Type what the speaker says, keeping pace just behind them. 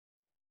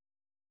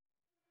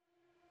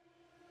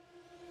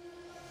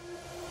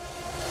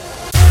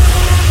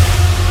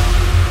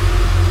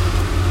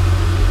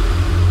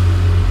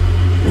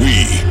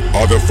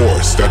the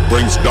force that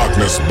brings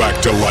darkness back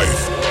to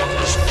life.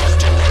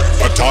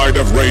 A tide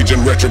of rage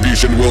and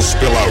retribution will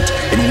spill out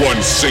in one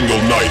single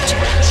night.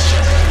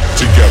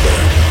 Together,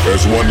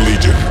 as one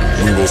legion,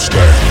 we will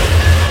stand.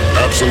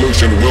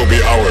 Absolution will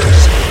be ours,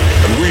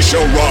 and we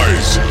shall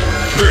rise.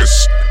 This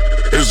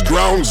is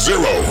Ground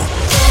Zero.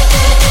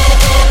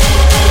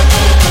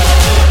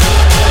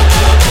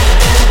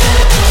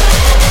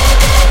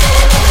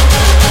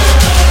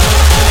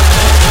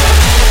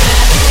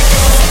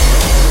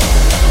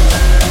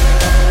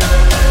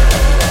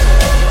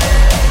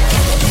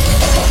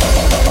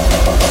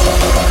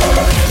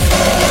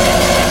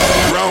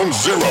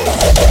 Zero.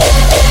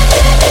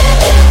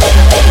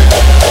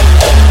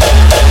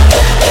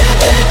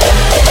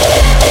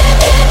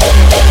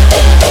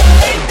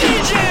 Hey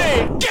DJ,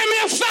 give me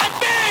a fat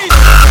bass!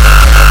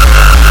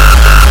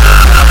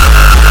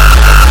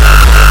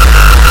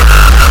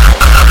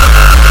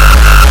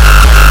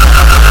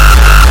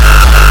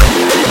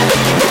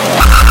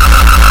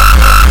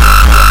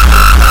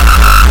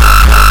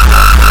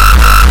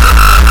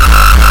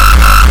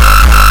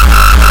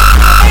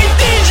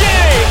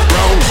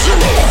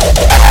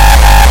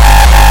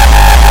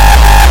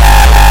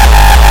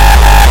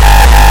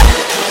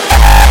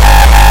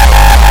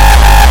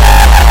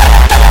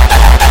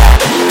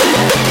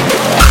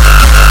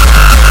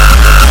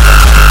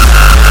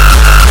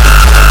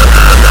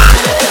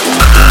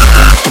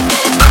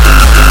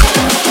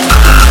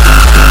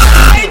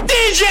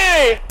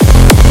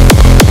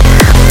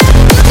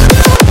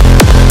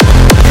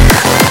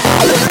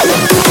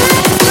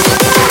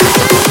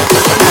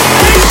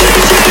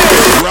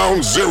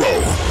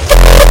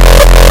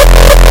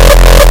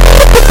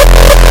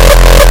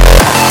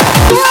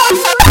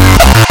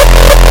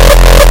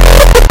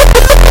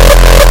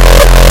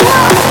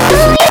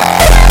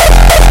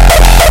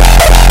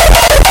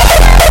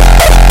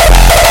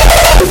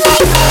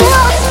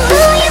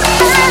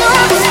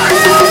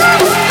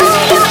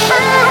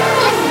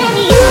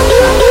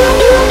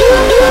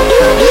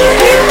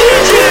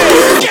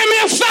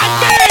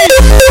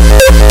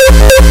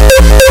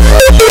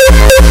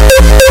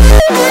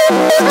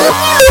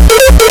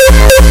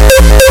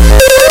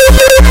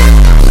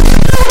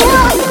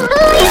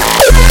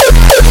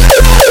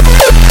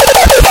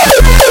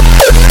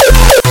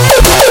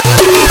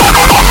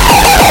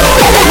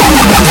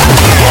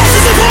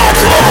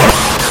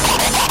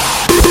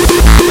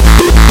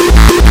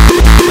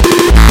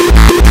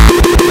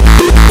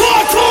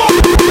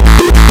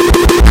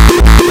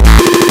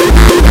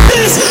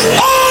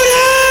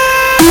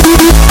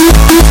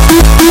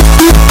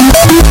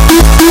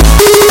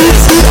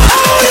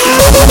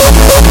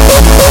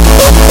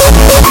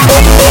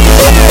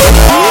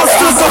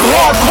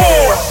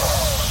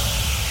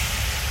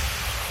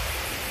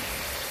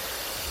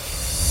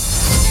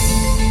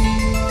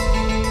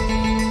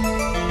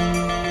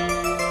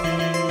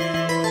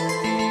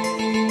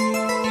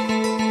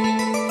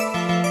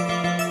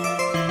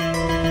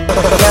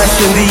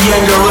 In the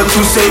anger, a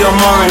crusade of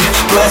mind,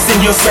 blasting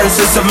your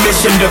senses of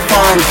mission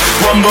defined.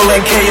 Rumble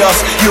and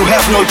chaos, you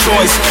have no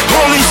choice.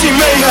 Holy she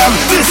mayhem,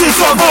 this is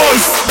our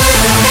voice.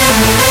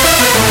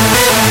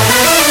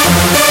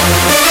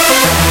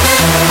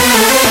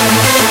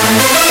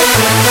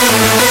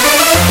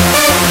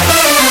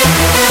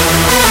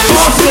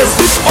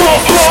 Monsters,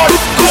 all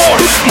hardcore.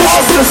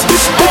 Monsters,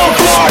 all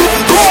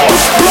hardcore.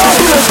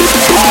 Monsters,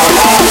 all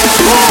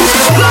hardcore.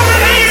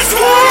 Lemonade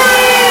scream!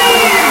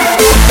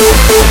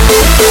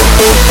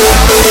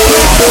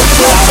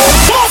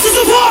 Monsters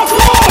of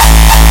hardcore!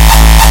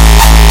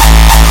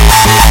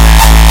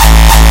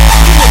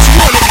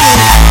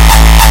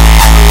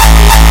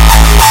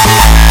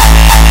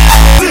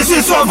 This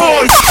is our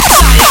voice!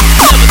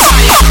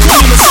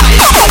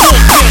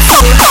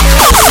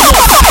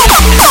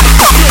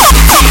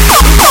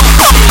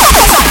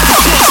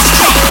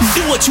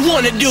 Do what you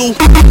wanna do.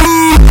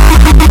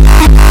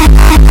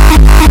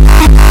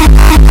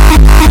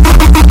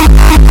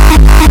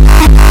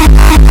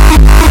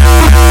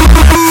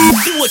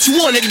 What you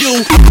wanna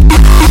do?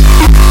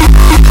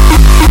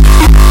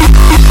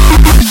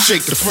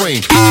 Shake the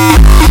frame.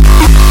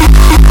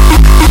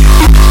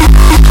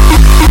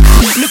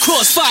 The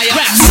crossfire,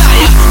 rap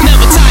sire,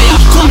 never tire.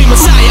 Call me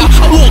Messiah.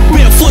 I walk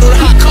barefoot on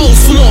hot coals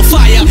from on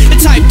fire. The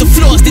type to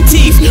floss the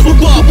teeth with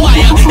barbed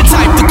wire. The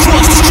type to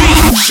cross the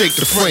street. Shake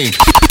the frame.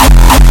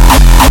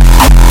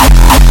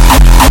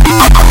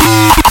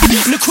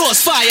 The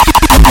crossfire.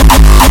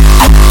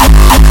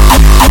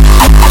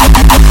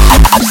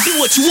 Do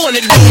what you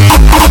wanna do.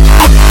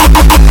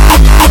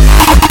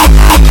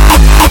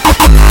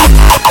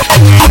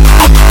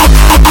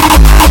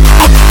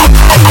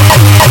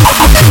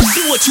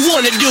 Do what you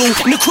wanna do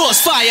in the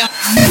crossfire.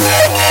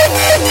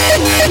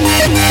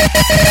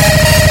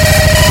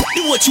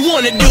 Do what you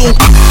wanna do.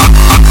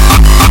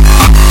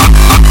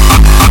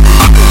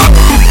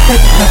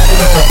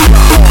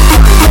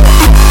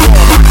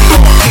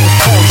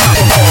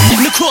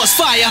 In the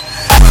crossfire.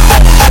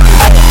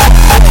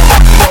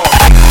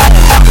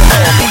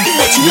 Do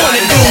what you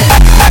wanna do.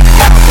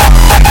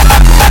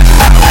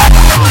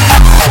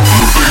 Do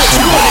what you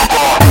wanna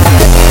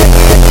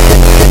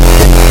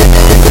do.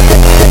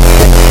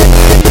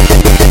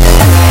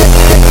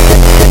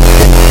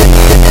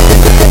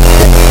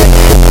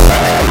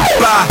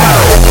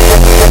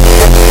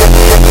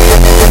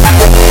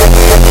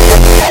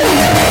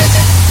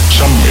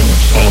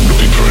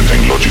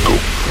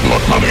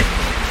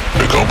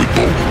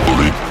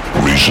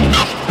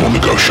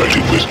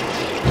 infatuated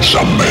with.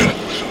 Some men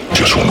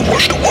just want to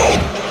watch the world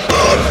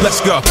burn.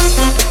 Let's go.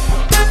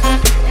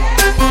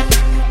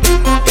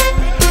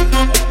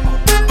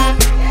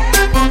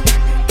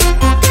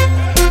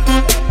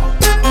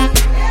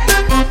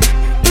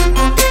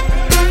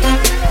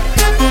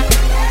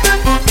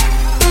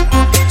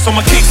 So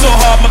my kick so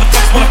hard,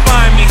 motherfuckers wanna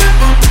find me.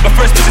 My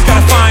first bitch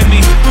gotta find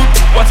me.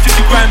 What's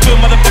 50 grand bill,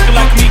 motherfucker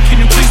like me?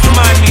 Can you please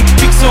remind me?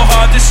 Kick so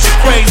hard, this shit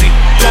crazy.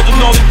 Y'all don't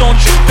know that don't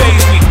shit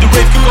faze me. The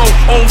rave could go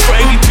 0 for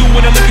 82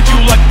 when I look at you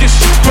like this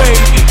shit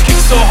crazy. Kick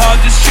so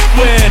hard, this shit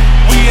weird.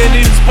 We ain't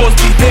even supposed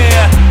to be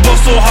here. Go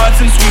so hard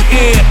since we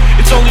here.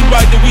 It's only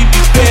right that we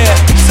be fair.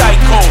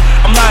 Psycho,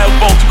 I'm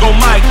liable to go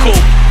Michael.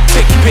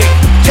 Take your pick,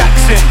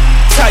 Jackson,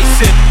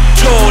 Tyson,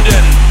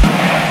 Jordan.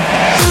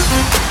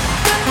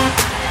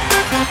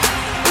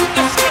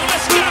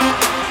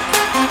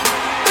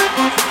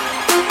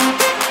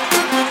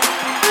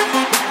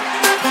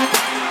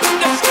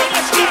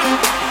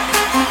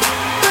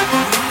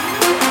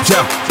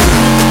 Yeah.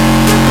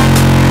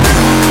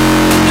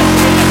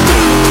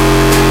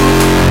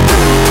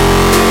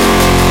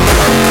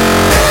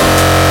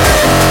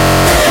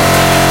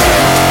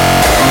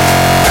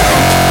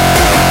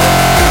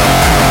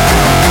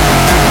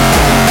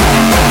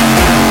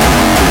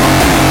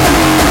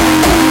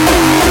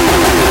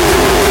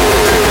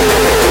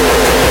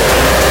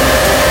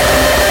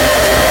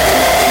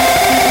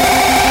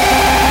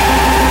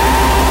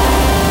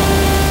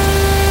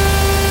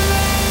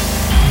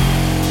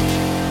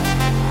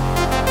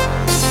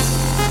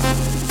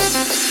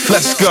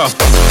 Let's go.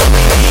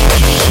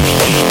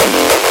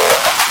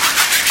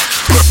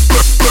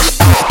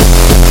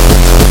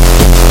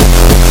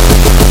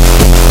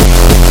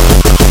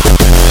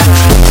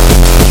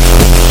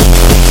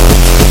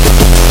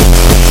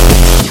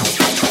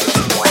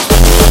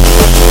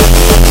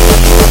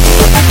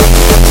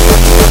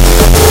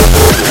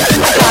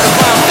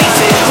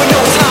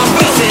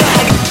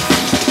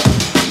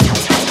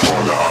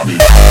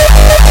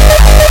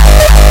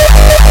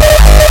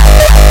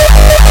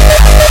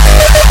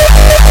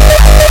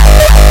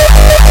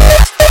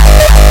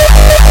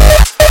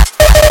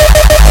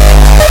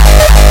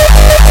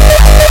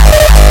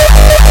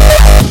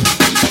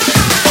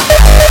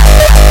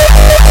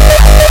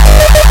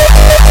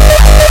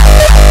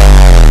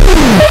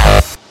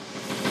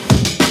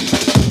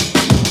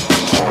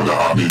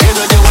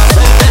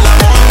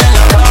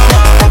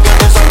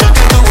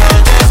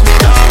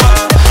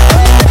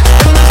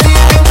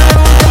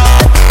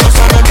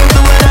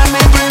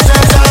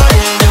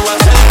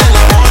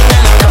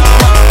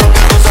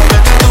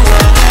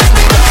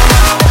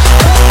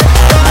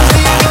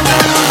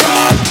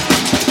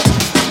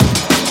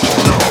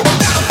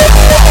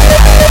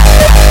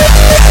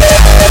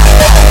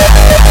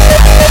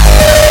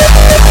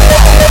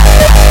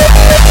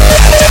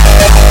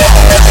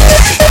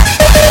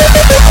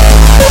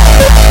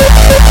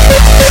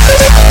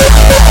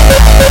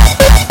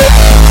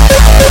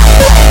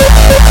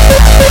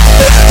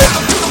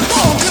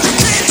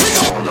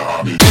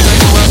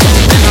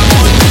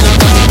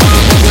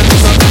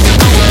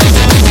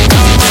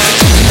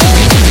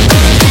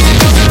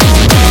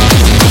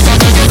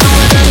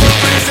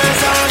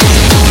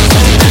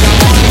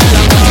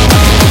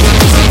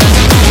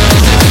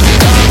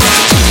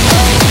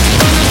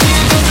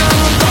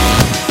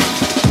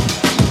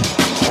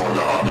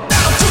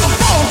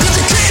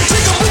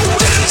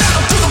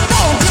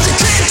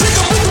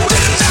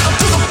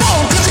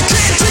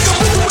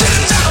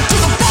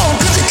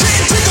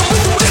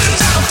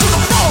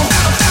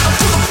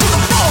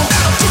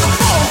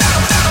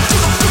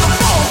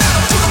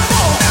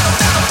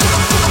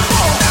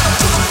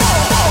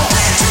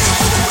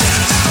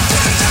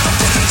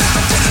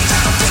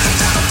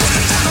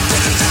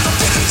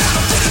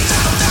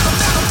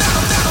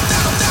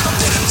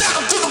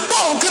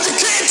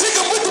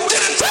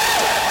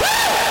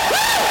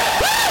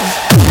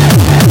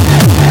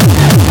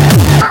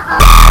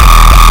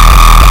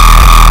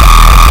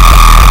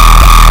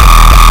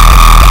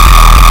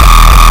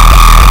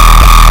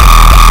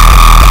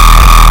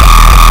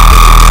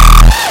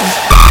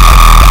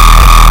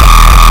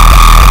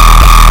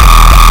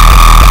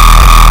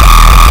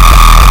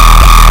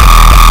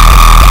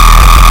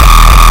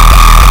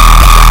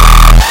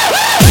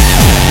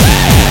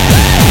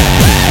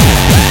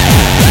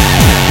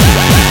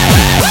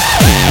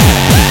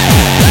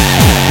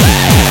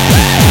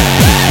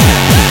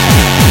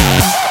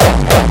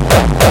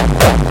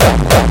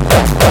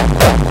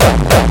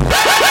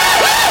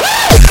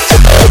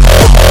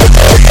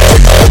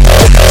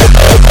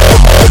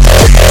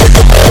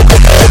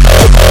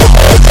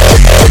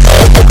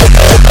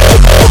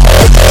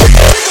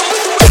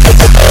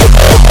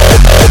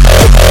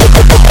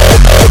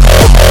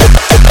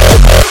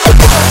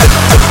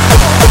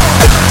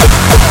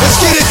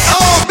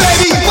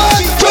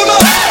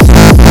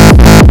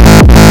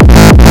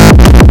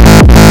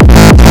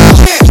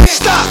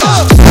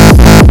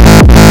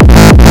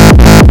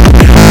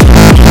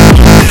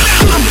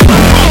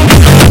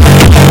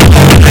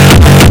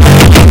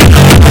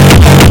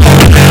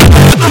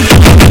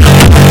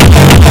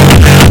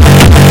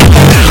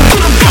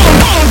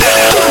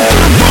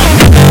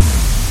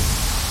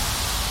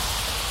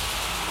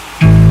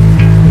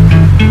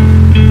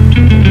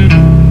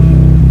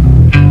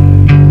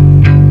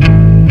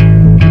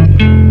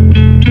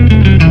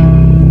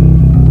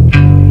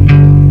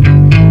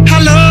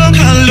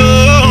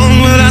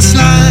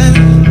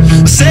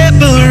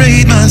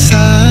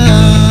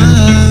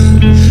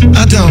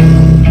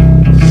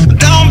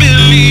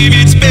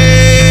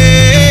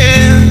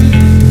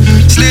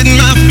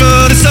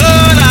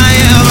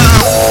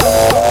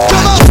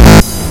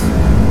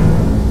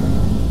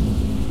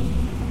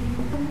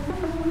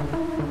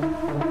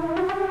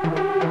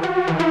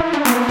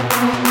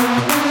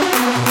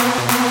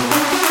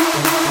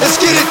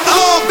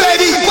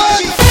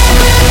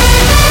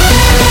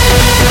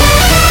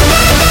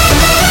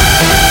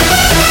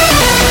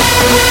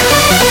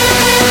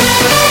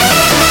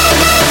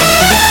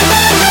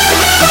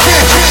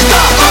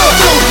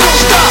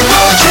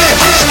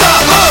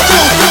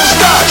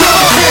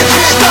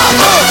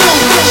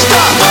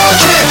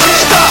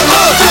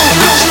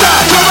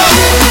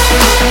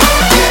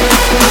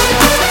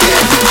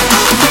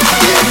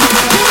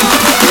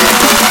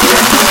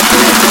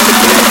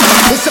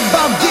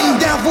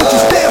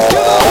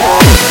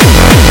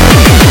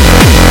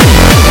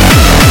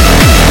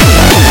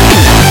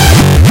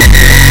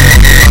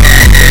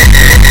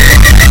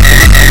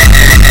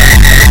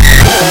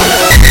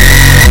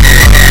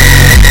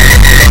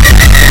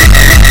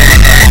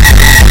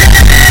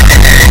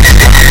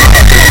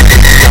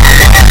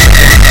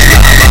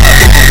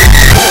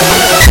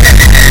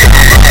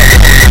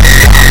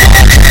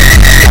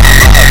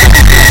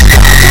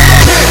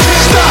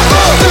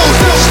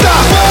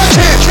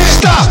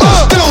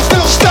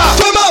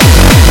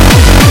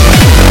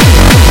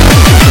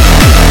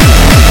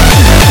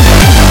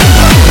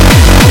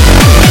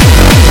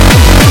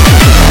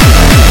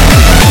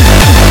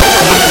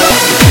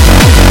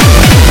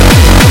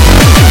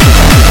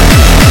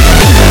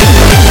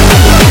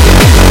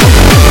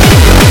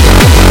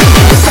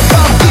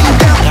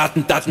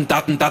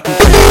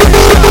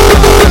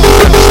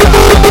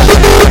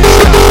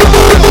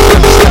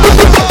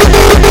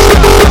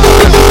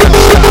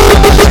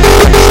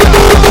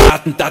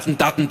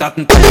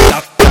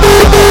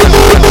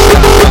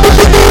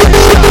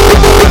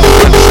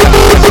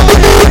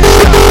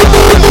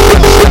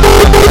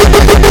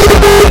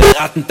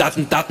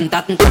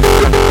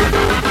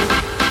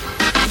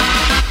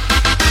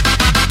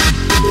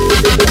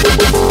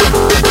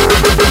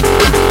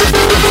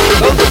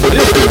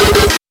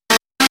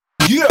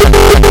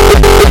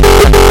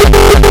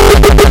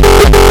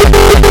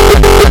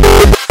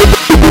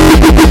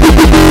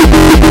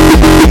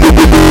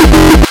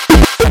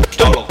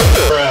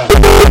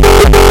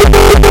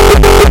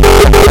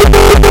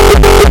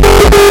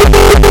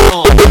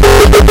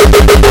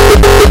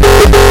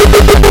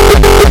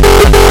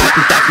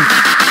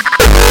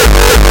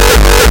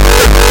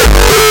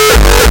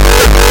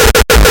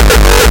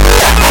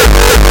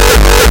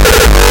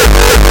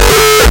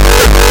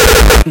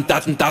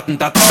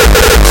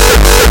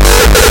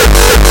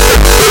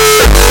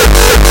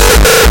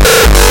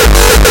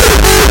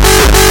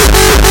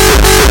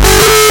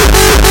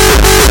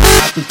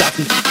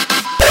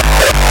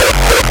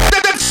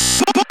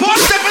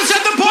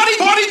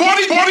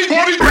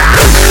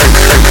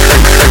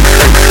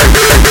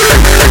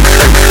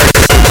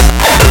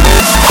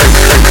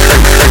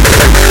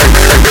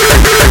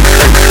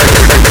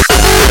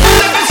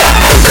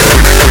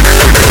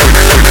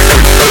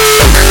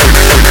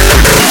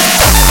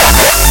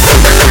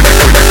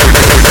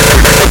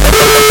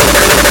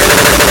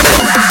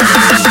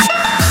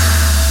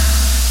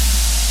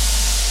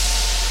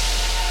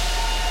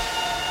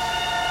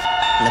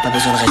 On n'a pas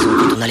besoin de raison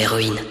quand on a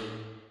l'héroïne.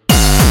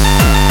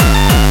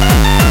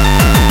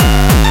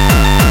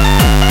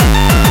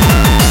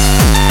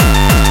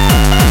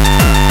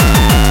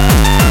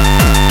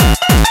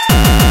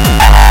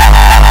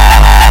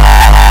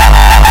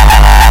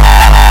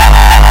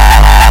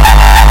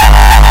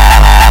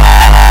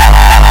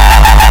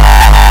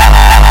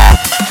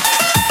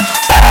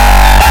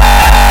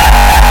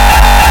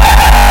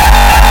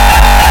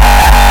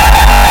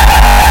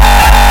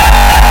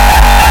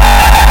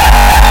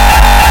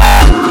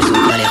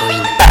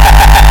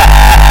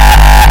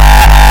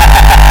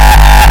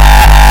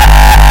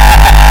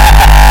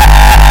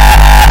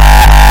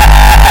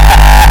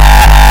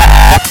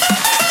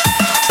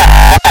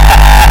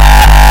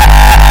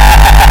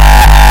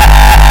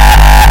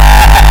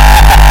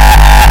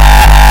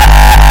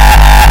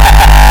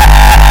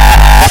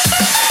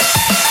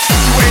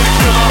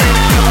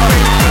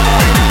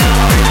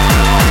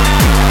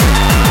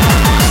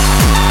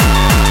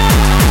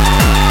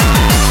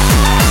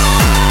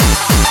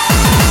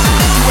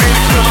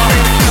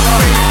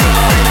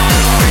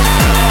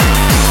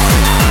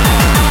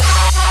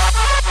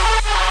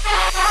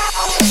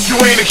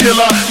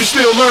 Killer, you're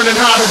still learning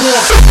how to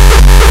walk.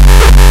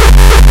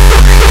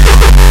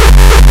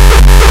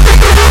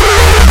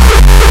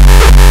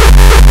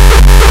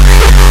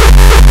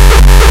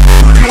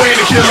 You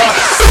ain't a killer.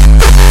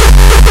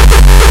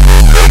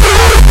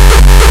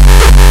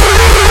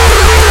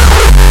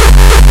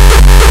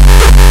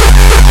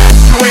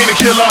 You ain't a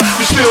killer,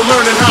 you're still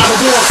learning how to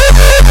walk.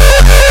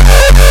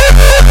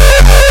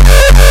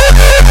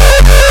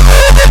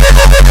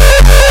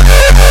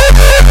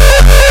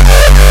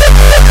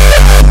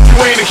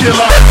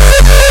 Killer.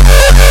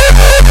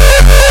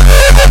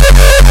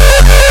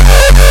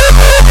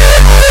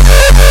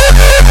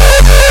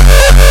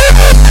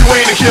 You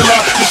ain't a killer,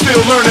 you're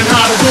still learning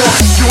how to walk.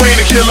 You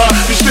ain't a killer,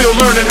 you're still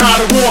learning how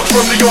to walk.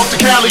 From New York to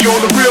Cali, all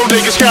the real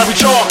niggas carry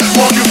chalk.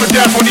 Walk you for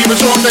death, won't even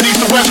talk that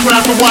east to west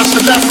crap. And watch the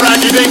left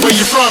rack, it ain't where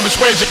you from, it's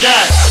where's your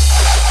gas.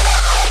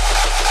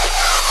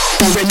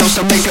 Already know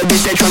some make a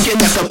bitch that drunk and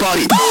that's the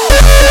party.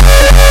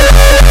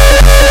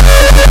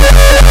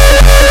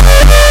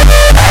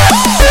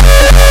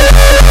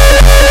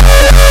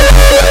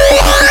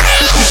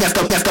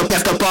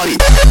 That's the party.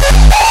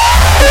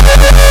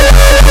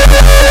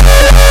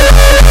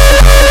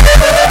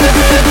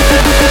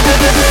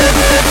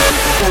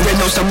 Already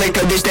know some make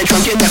a bitch that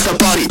drunk and that's the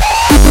party.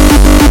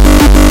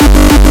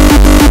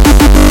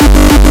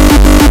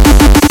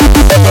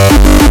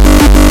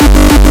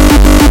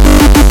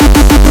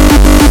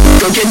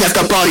 Drunk and that's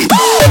the party.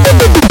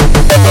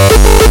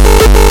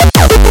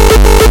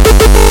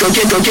 Drunk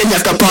and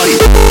that's the party.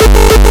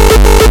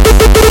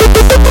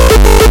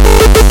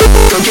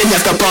 Drunk and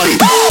that's the party.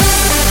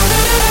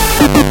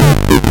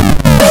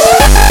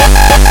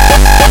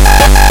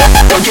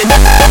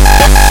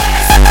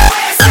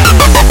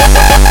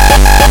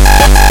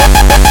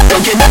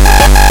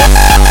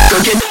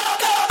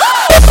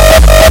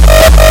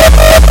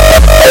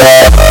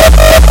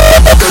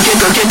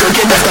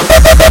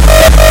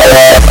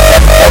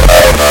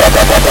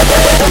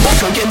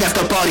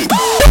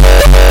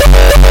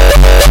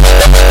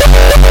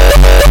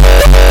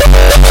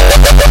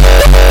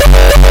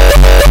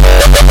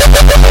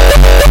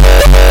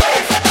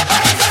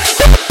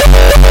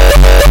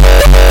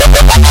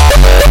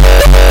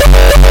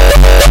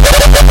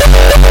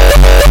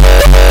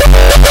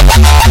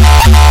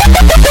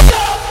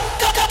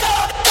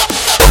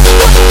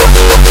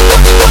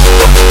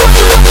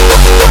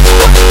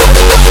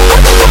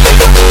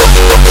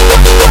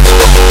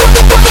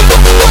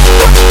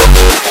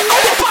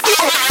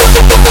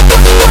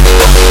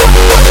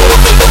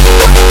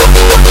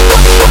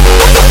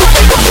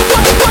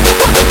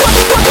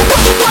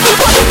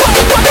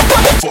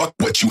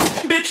 what you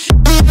bitch.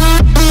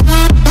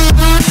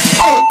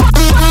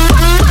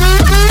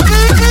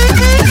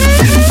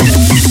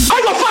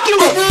 I gonna fuck you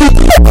up.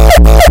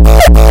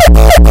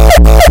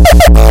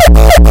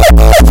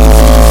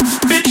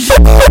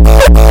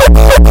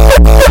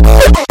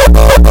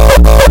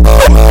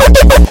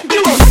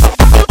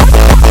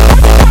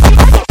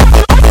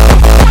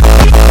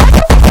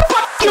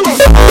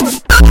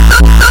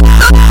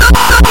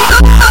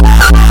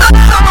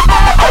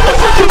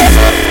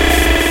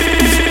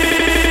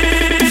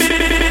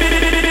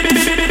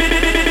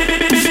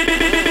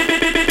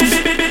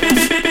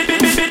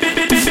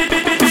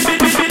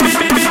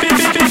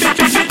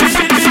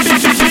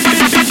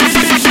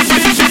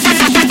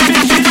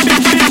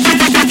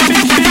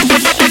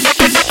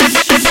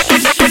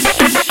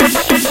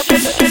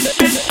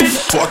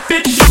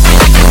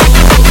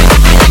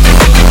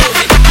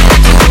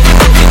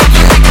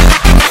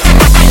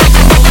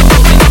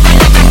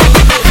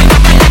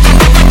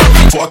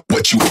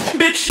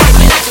 Bitch.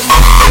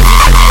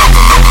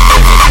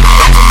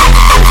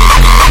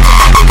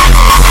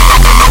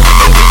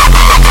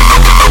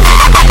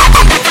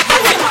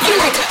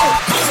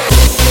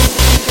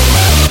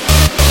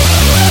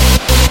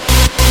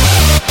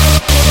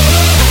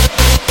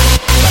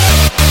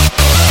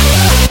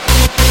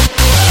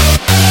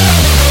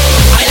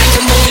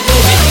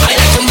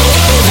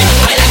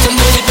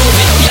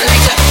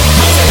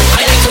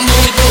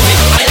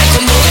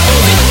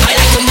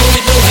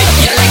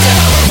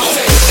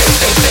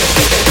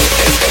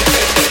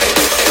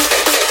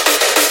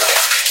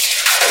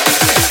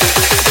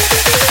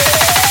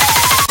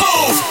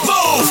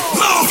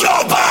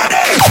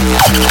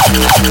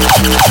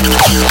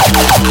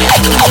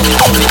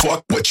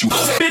 fuck what you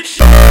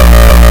bitch.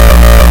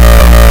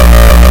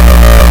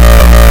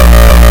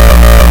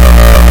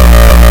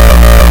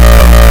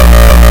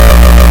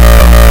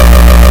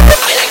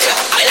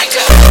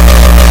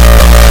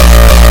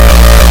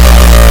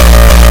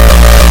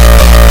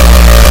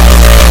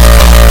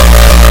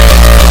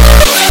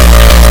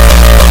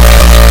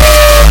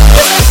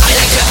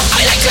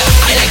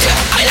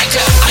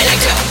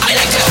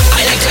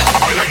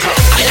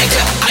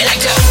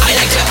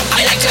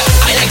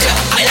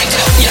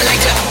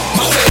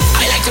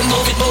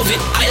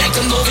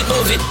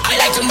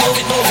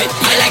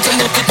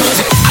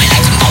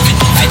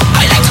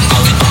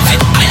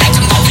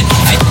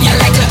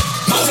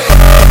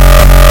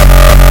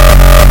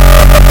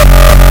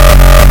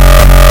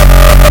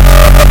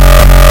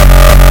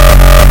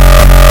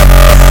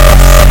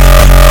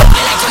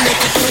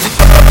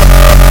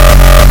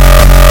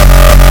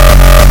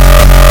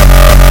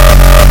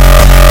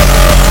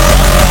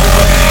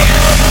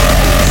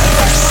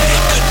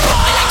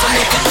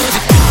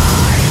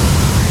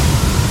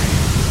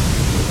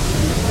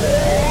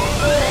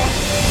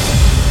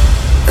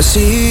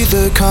 See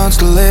the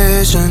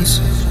constellations,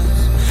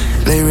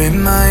 they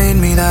remind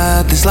me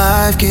that this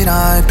life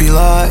cannot be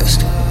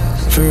lost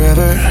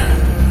forever.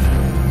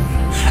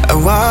 I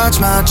watch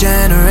my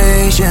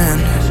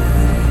generation,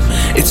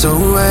 it's so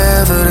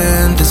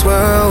evident this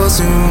world will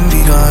soon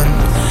be gone,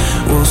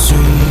 will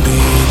soon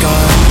be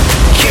gone.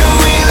 Can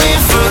we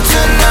live for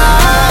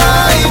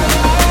tonight?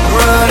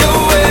 Run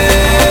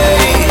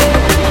away.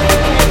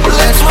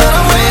 Let's run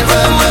away,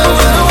 run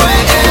away.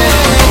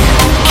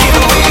 Can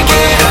we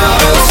get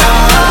out of time?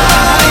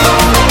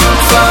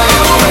 Fly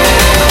away.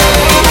 Let's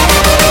run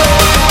away, run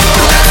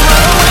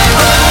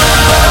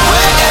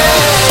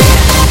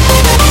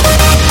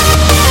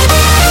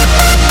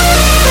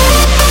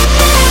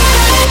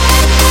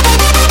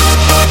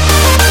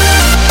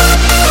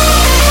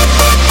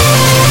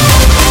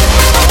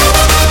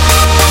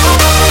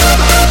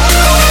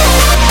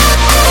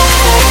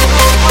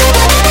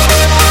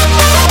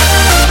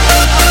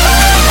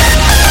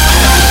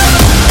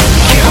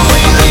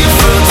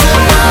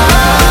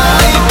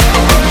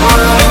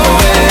away.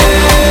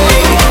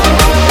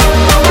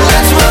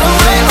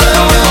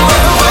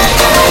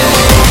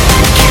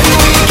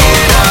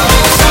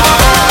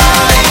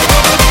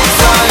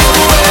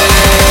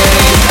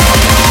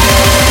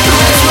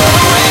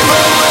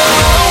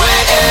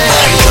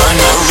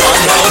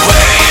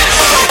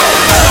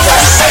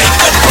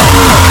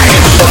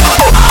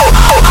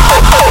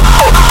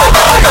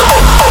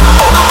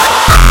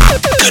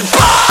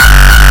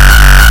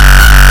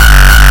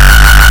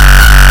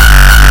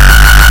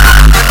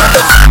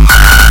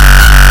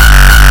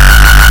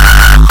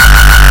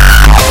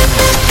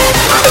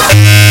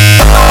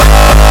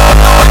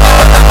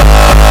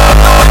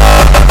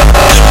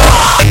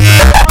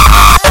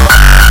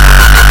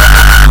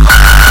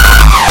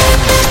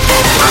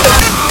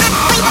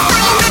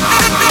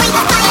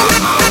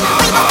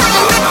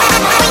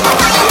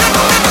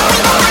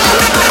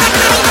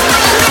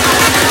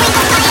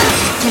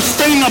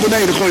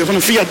 Van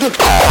een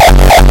viaduct.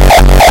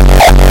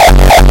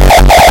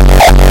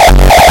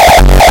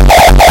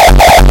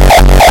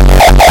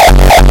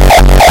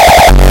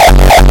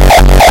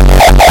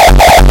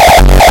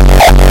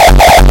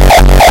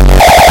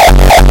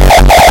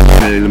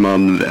 Helemaal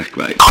de weg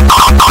kwijt.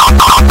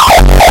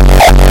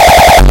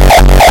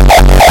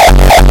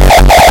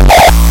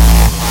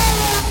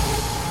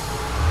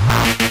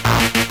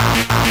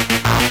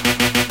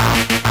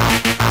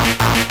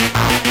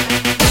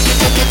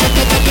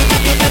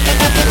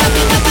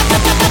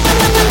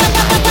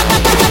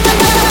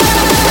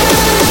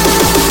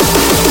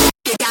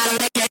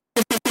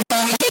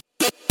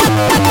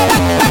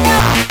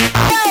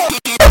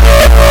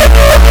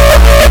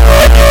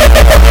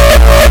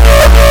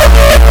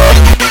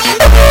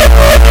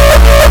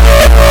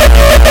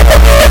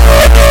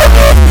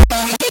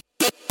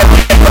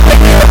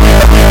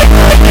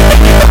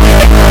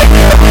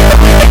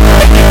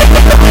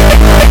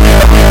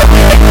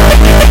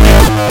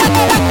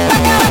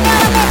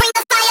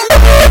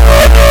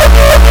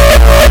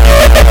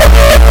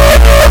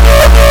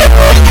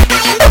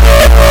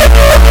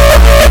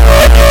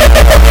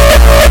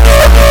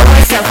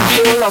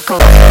 loco.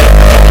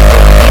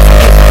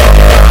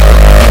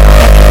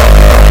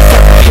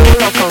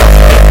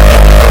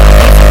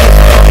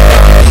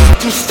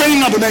 Een steen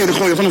naar beneden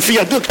gooien van een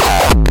viaduct.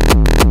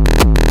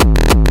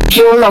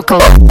 Pure loco.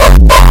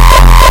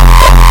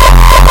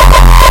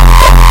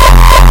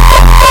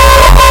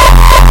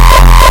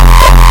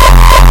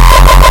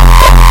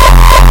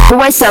 For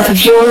myself, a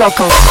pure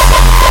loco.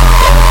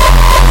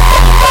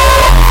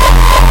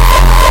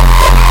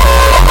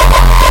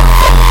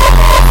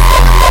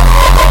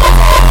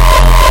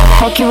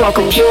 Hockey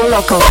loco, pure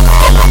loco.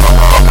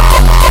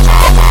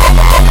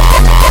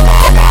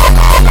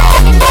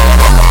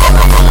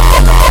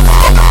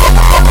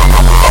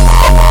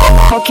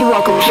 Hockey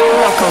loco, pure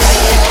loco.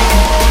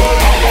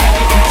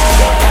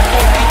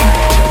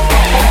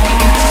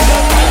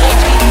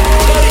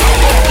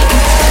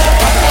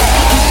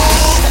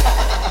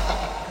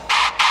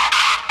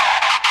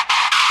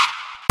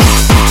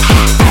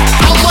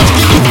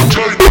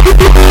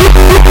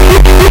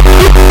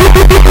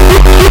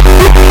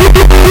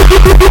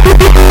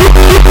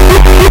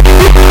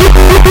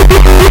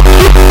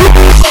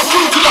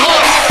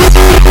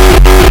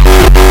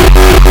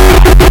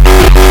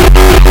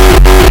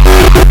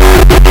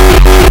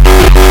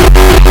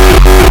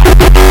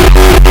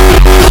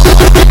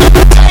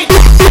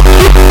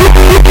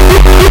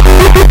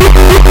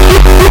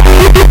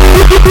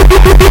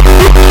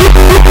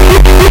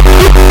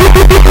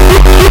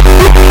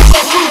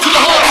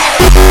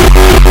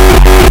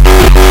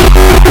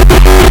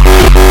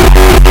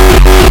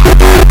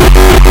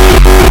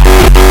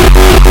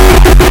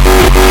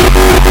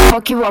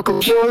 Hockey loco,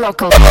 pure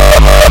loco.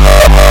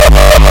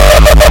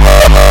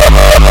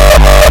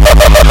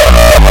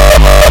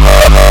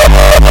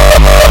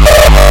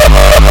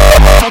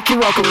 Hockey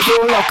loco,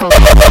 pure loco.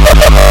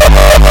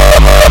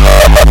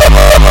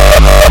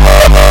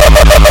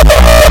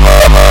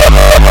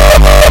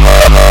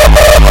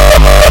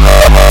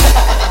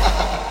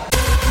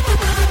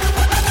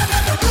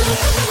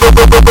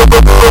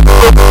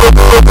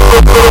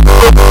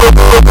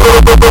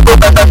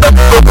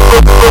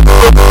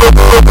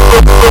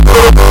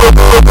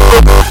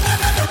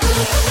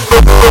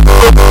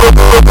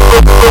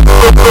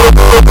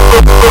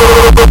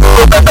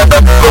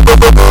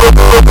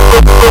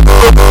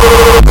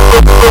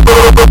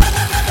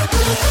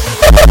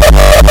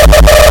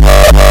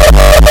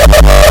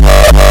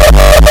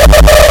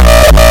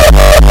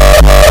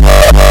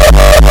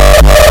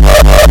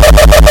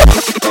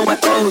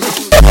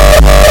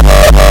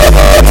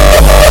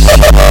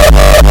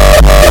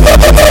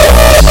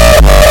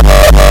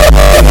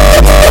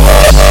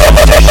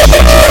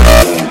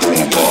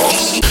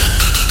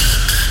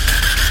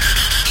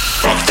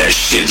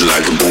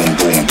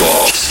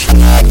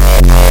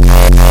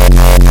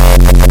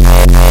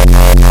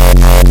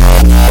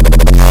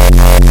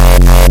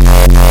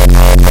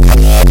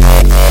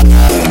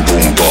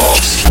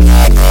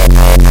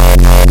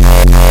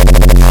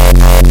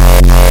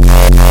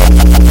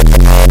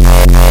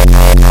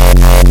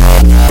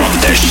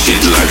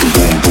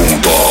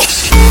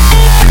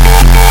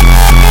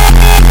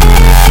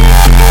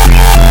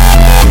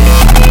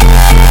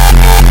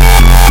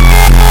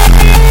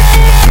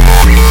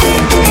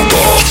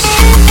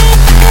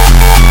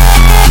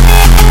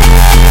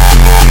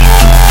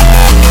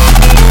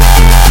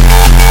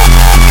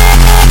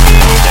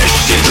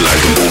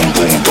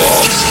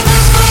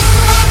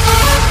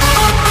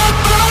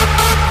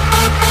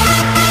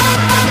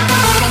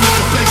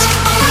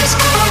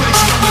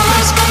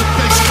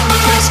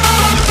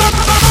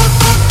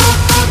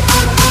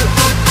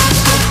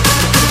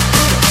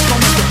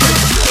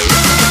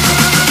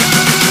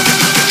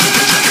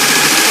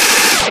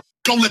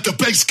 Don't let the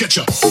bass get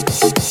you.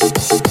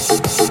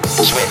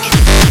 Switch.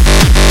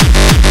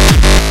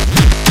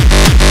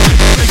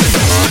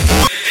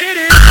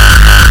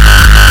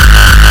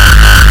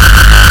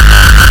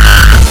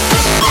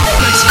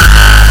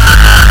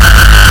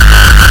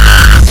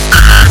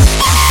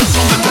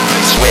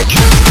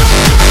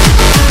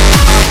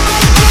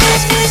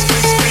 Hit it.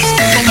 Switch.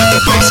 Don't let the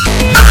bass.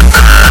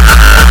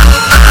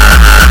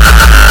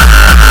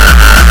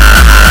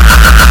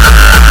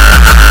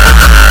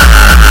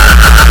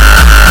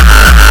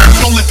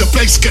 Don't let the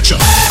bass get you.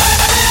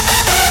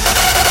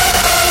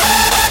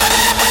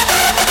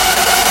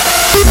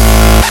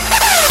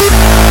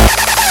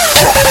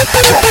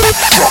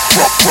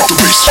 Drop the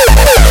bass.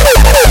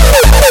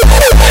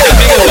 I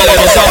think it's a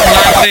little something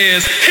like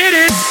this. Hit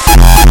it.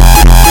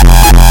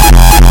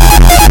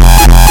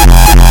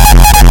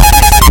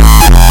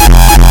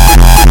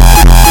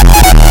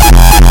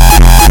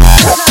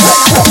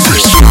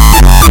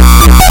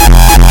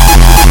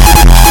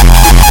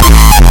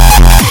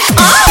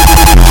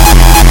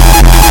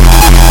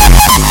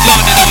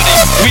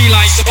 We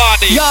like the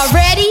party. Y'all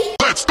ready?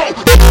 Let's go.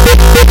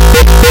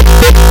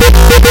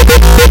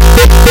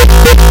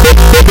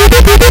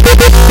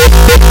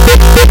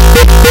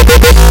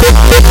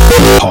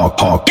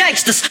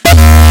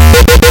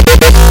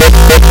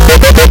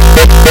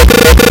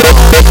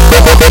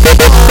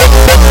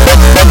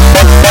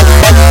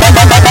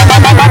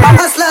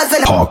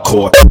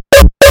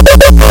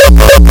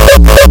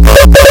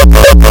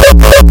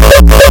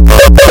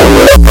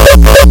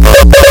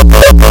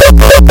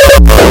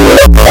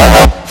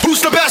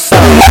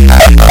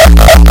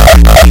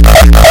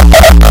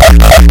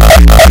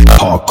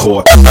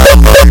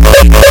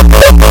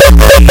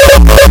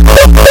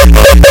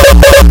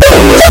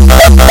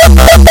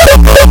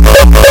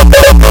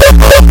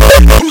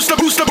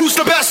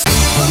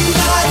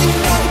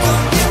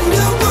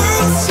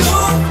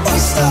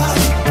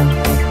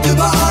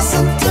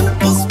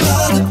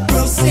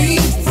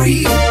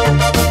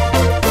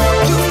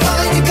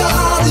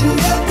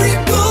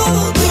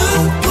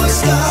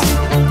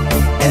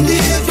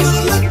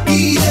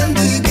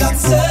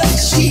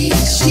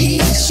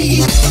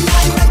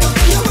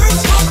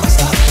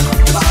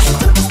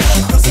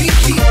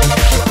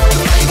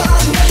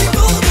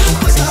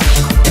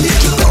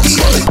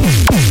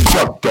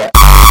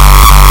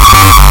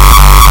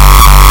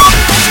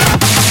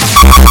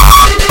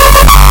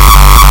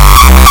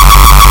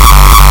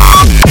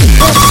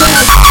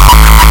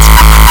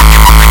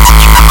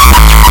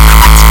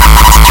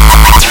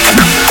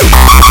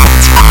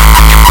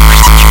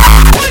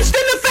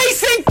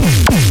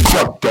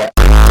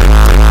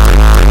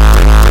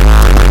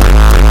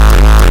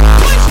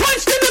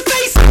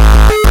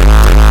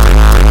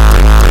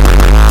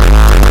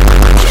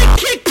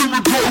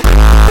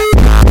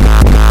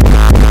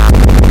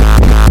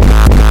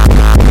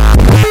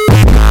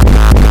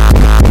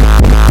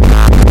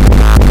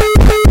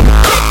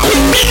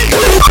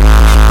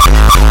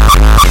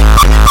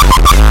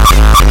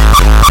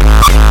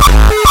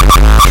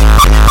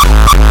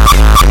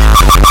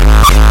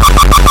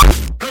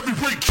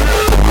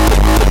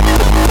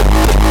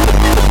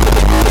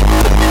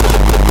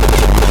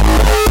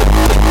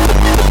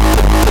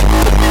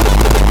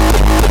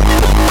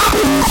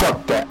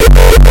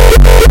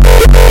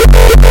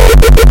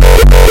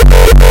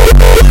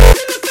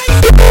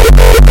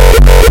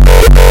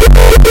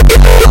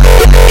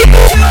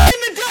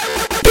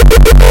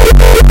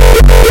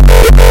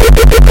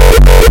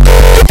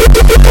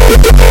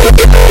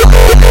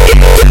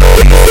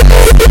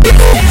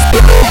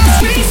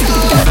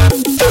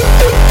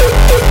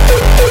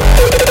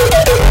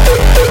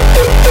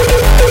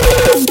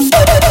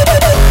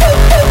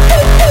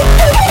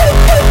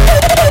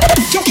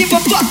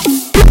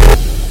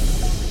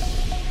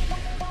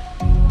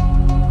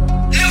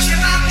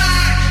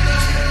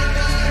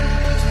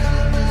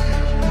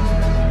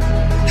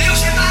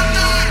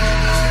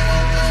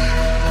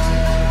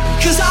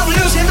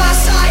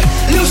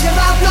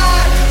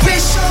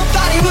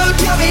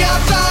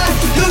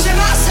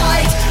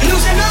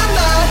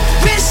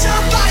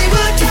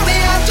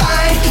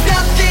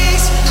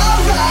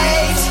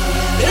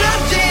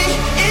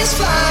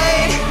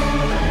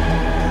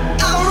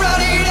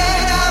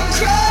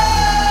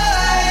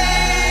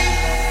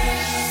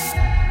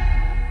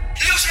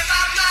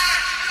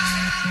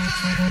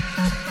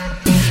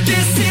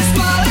 This is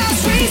my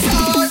last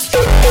resort.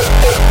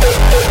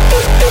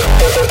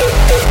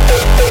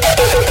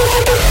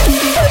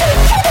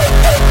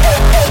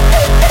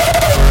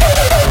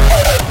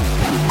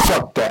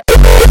 Fuck that.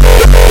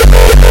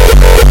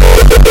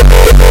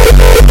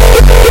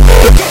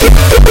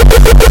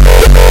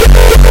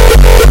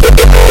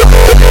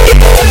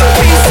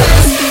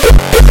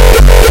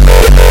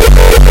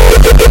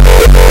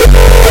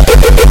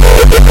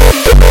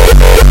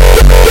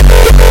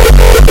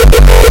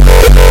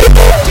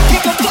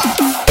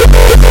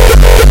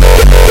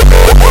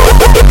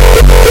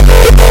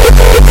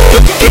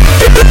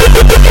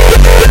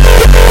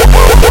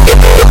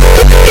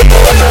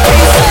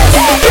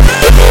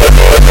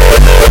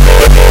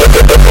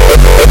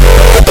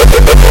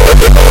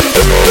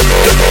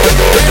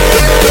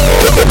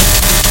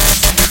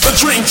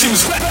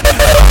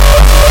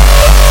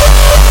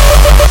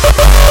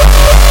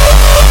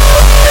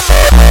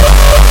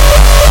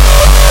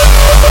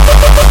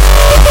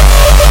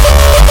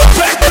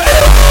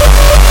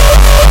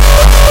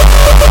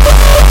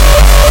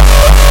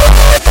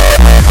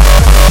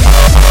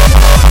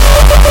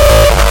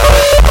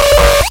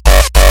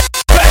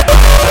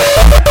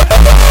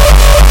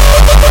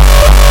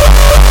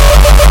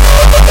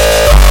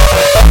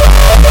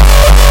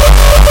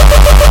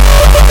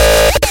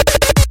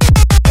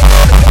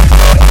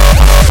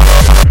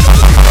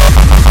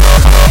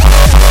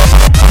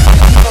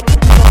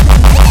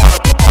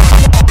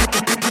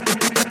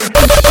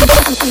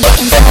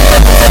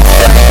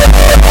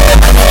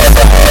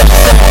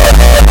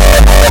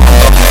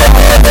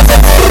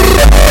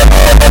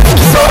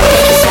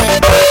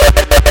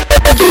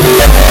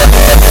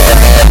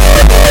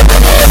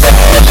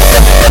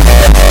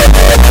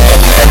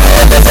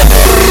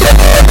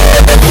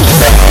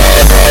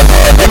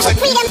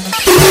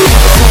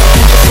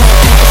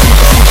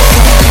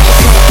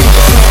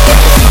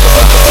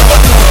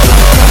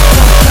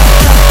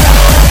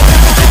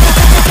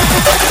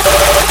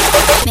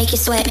 Make you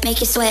sweat, make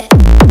you sweat.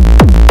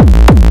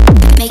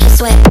 Make you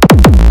sweat.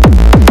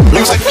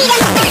 Music.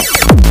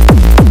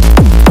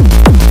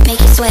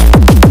 Make you sweat.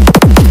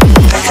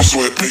 Make you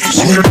sweat, make you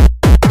sweat.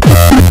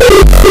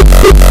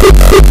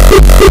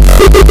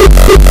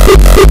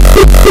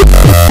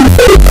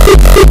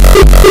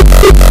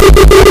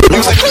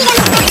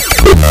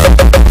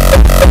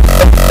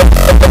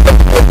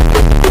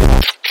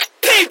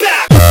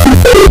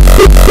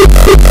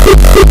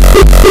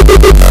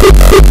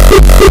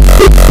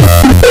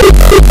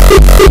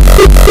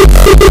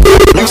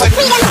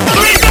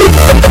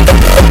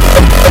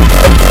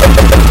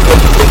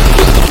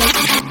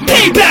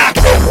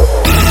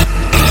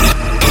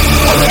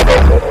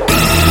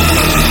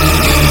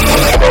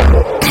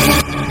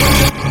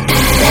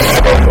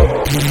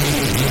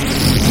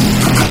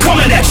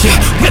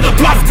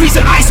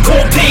 Freezing ice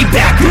cold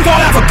payback. You thought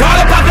I forgot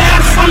about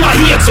that? I'm not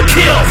here to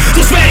kill,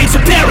 just ready to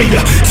bury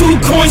you. 2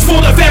 coins for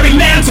the very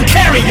man to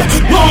carry you.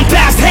 Long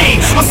past, hey,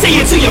 I'll say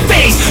it to your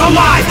face.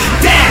 Alive,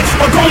 dead,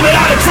 or gone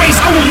without a trace.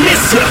 I will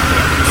miss you.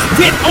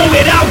 With or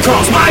without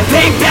comes my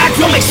payback.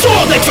 You'll make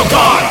sure that you're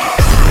gone.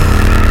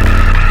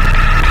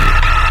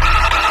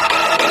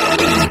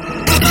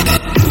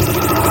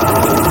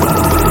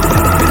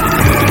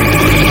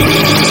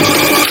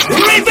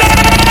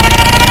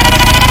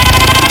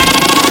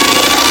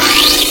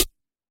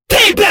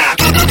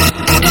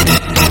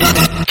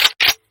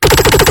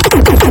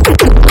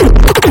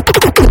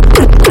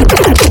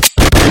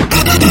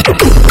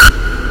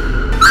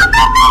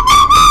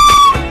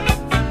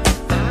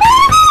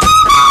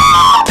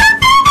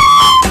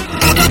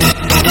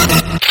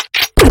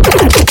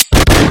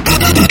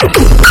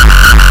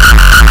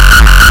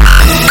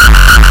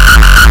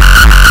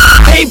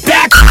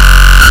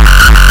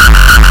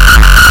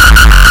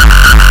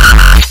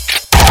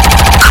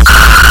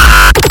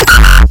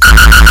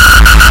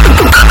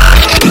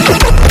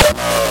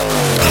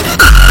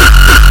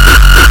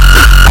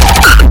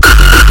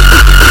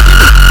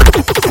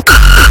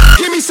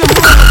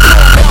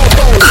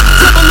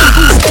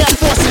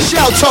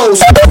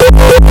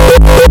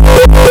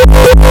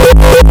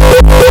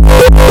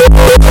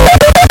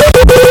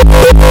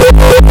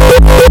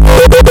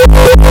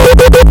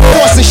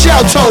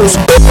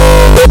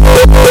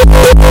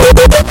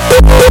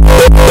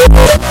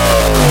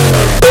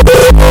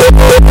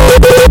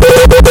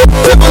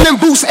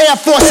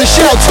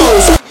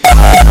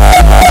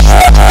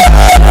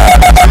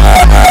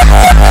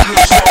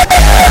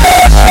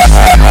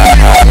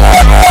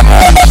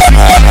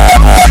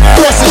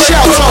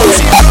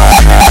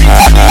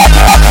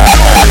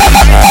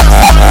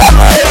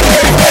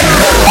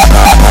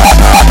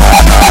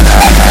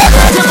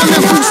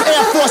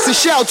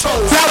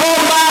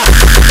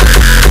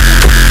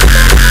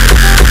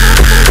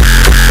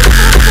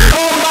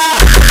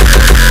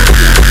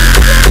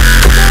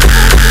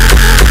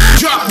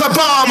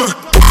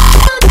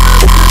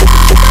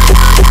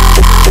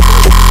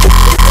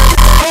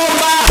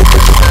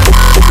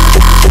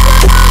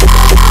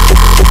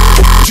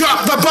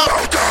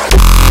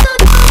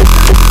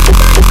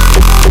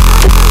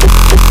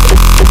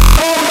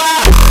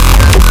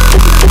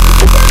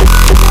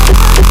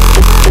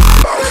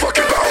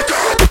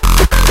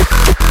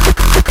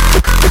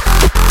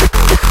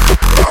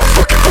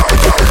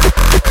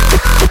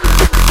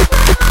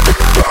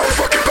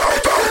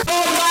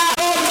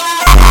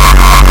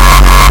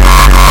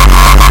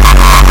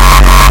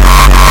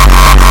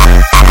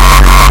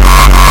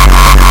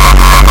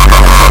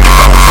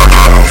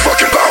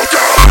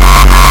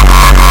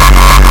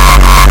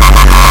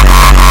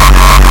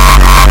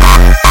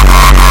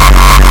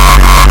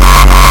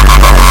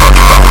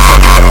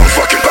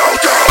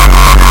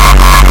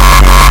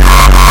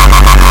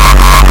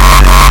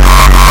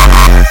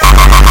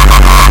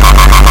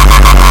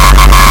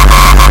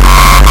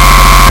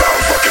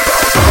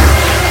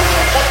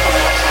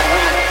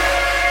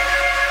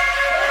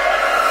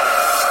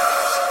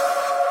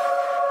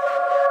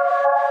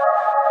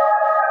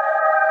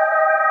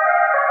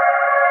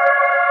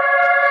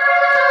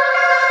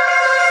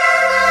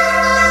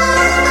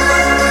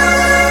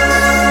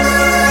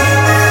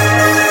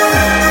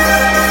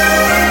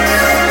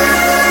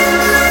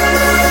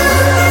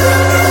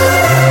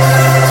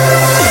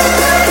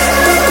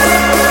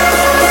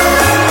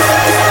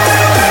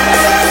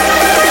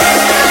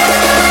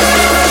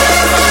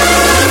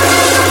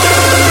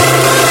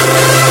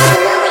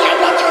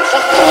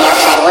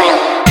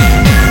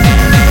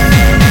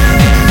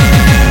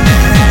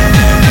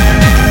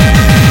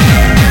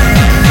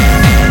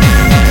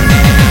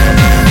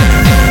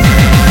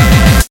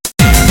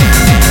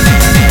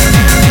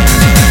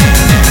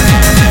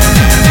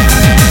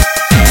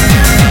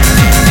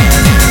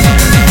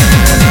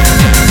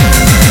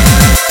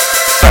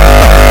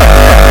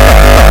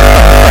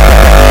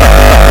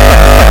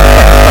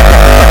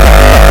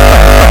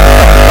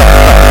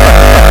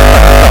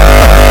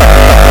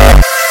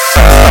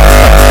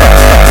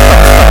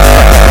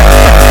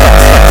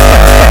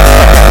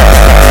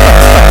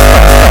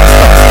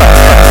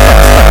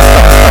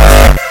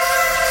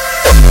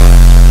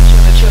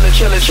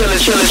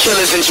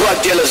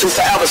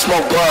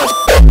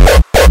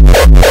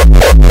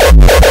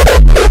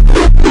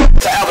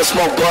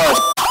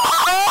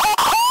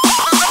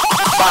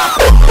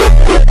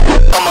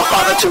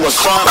 to a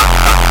son.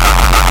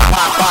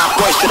 Five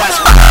boys to that's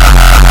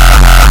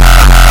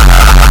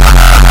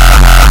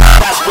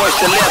worse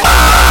than live.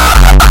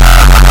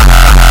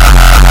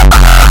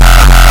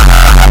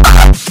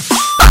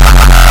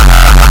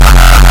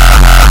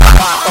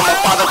 From a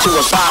father to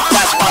a son,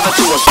 that's father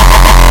to a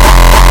son.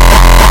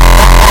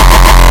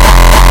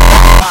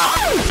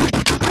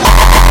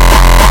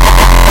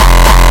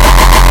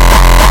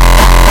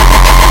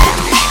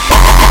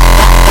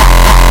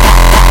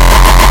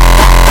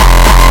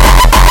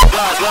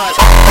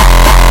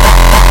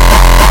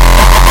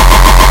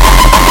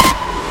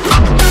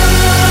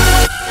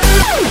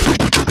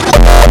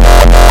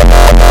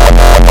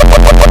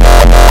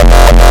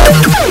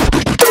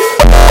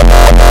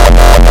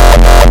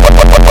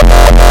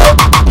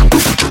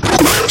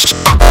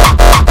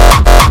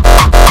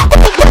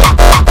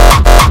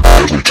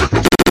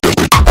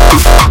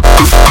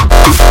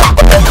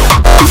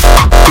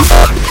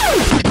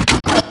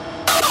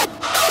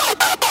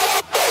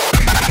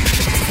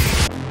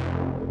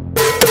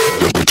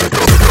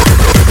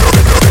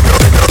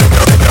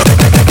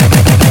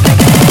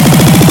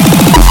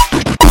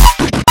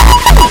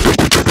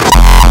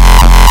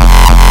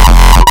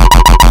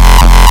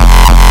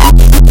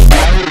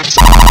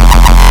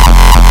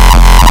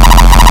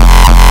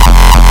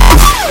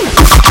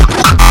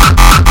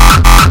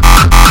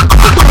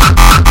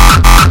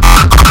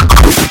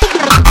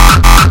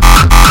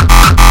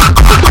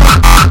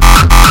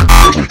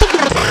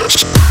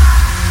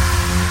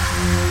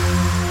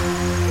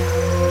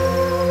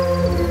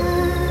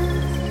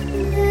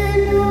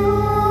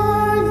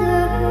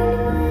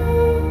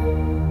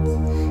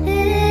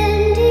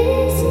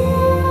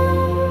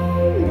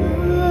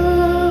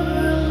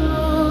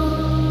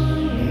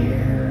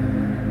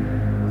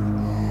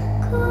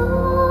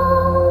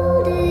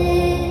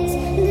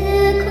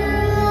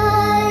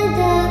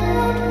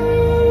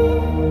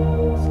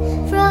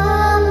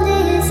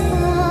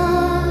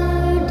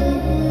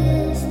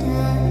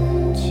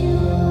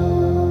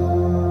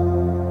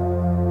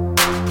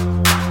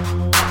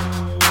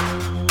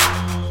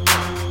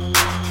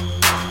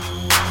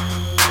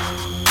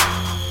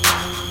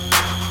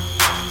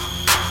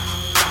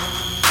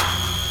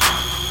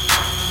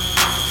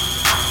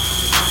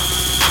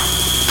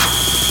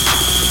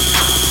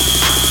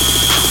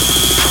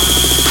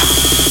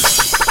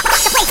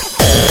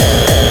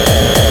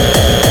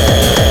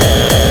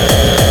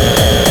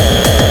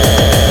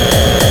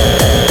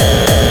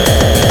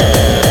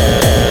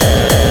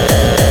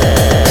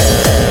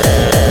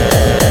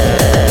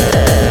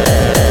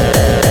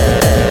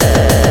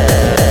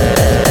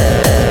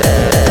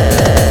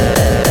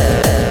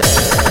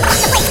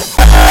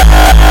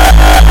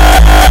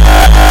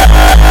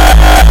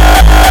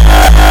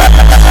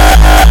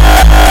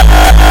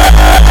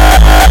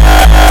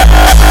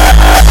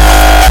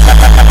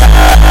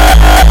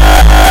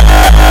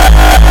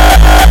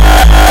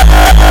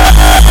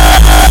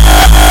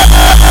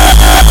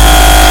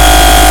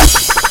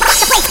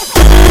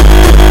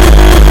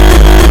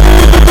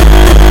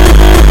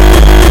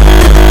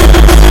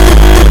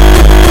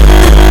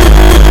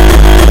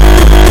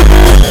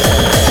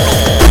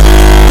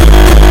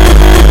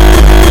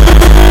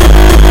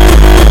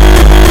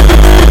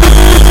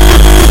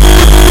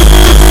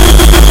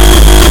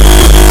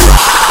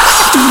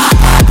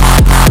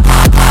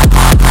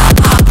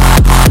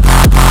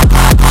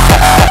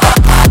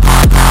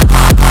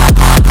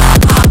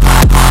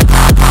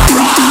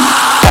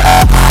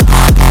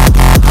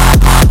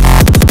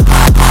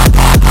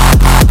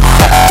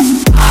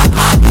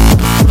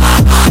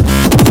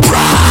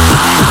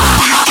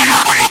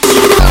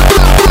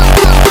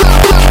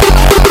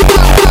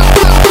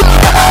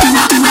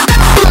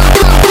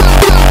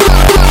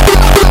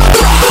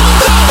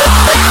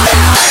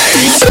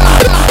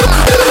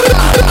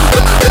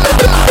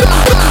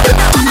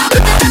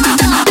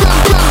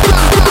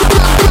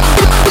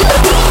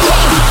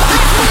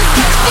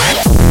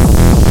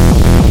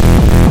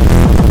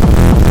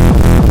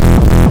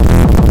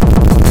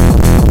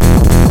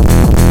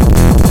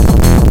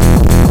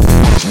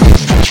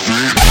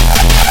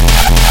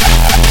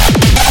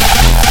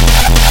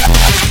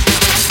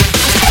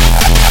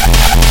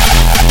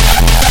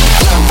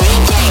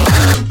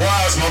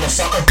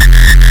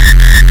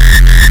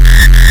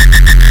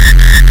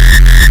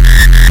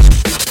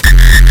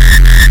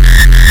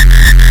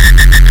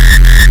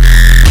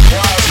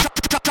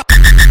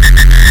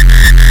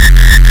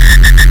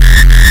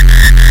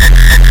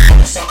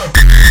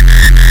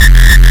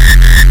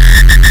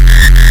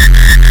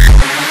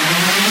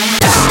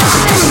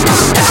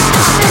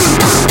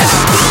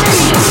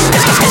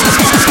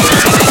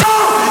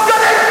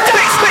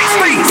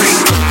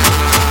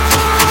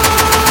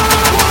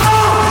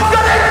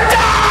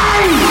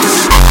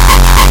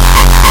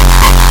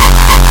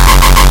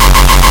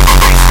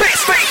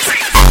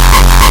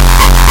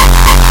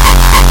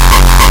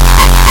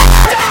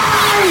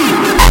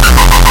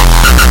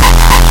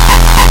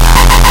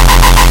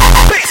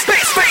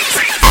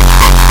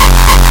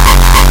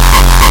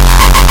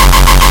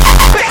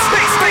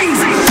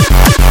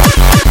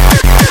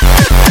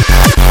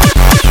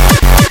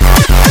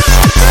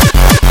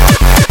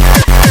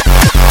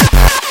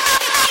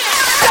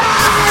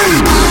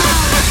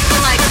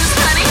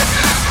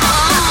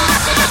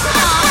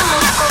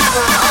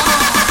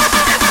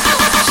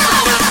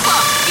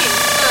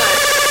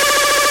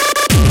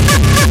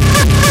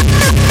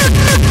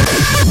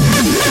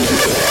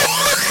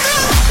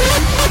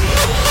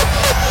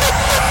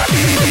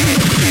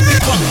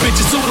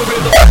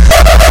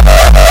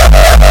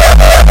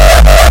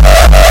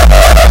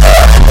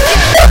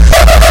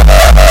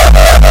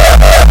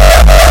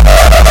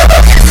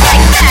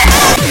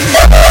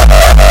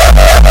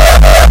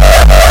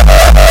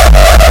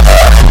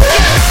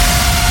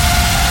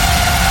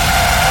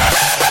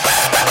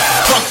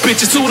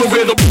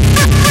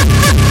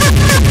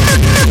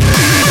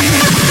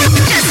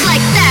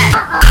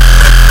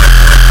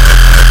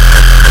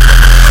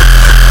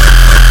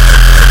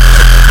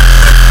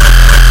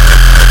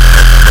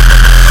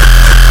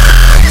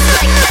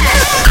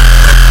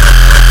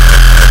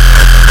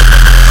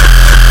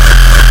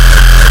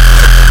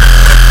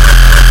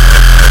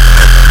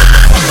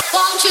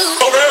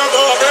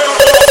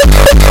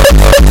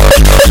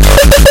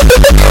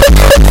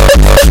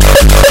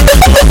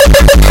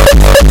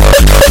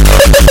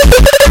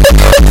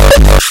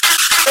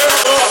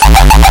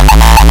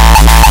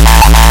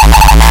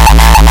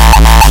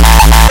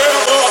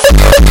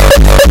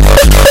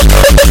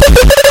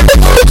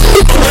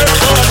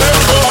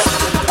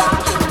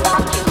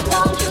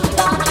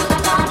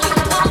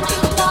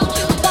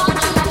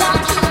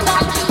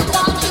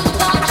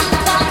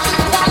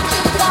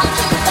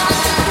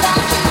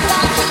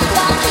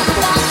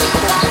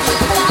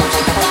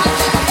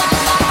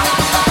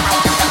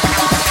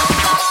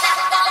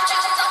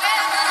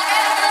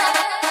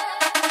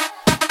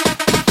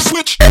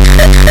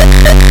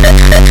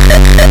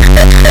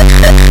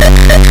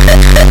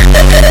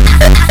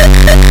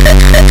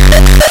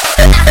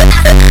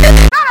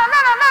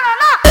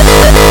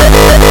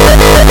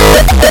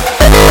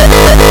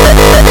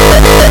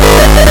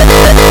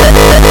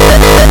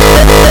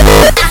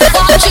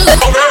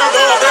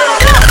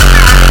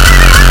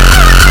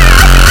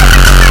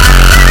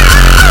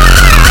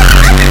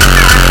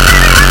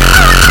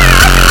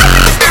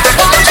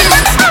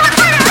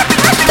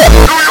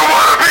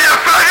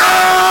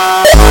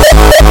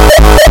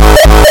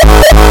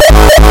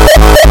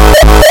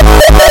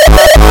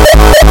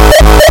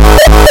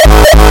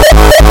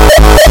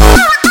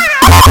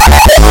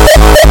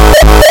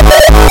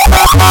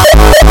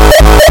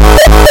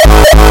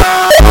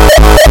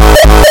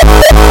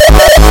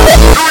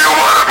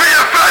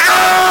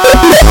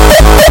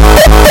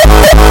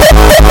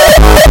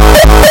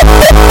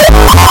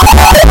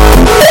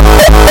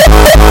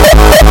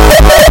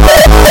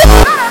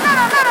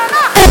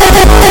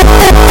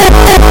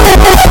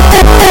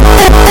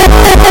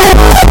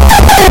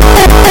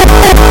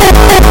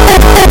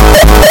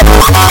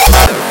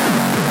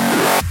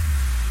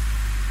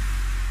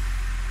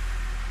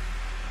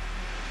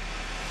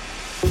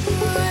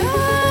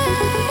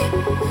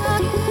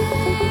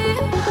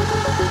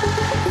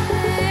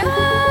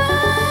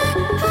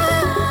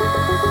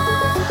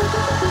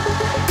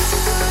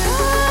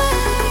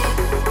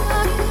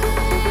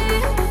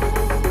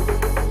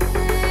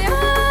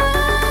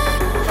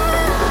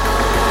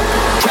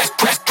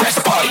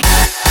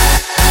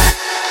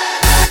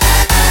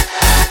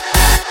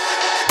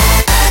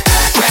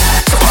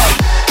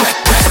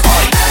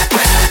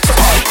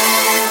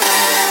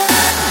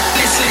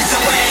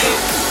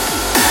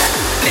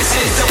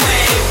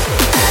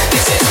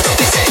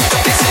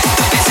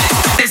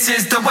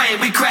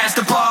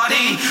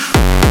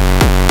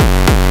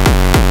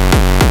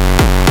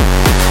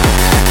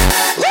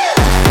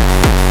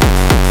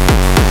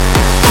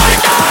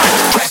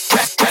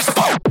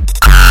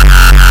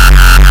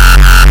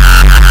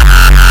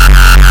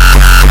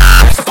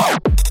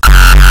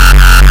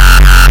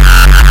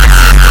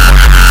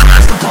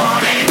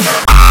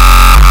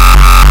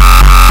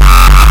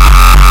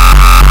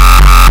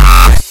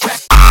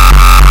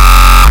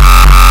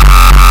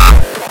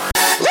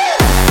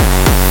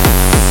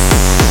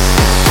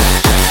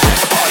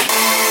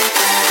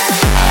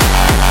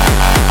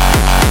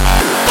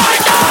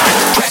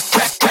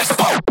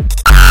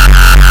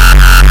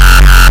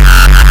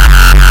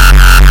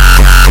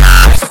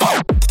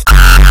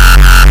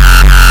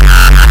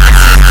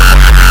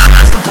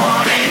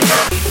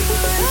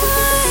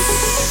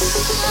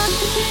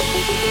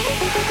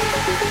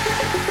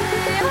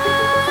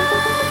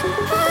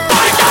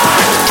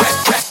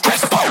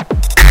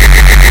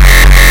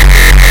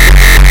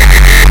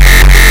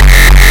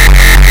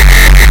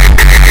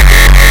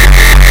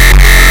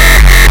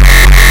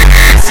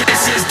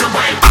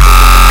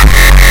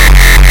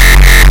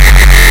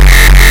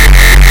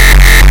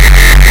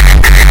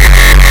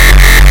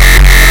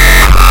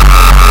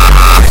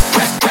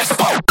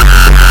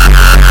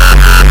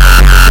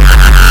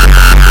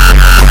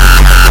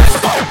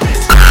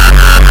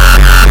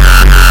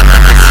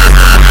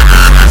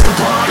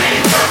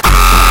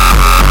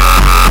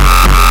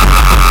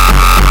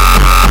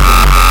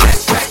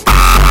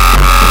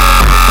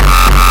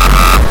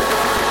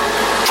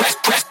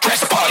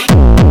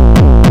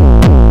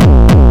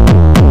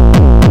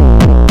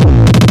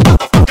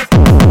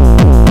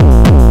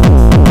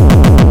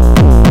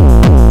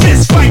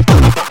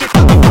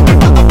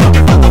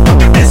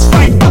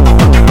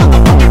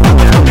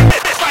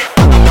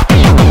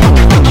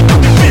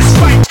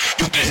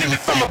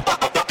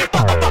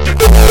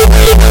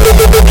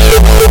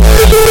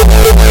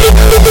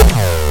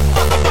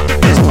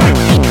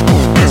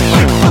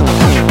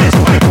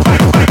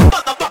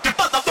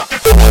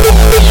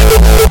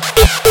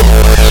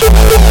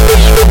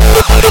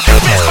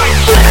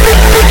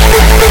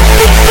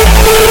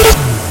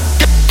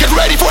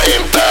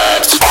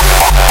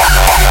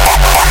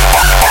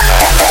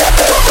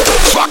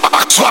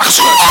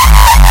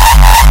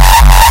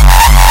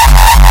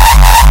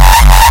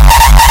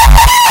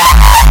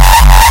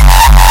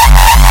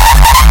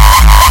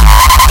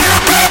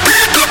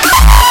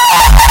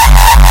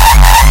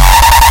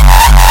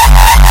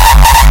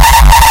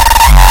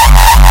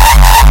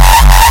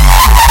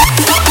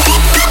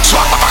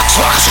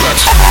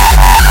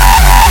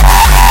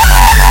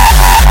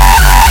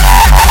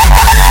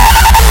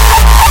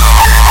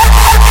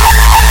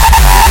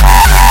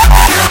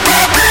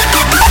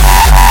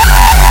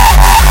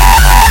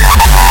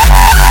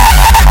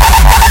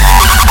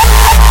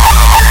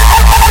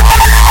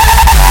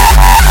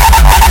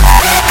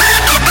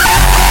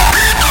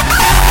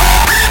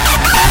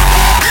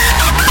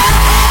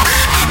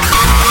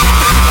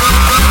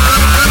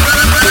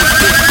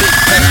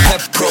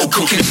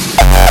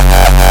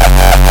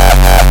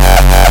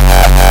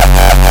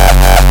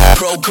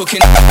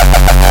 cooking.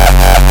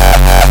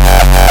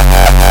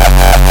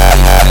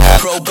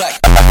 Pro black.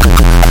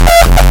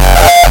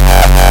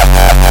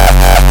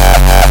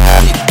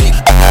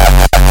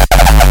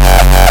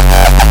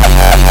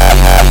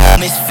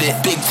 Misfit.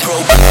 misfit, big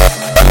throw.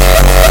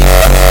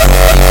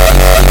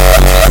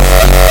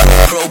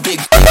 Pro big,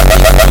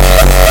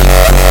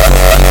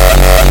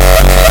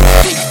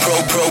 big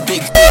pro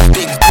big,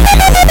 big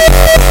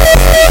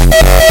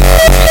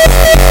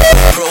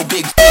pro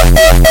big,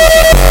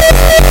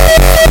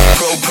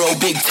 pro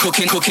big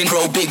cooking, pro big cooking,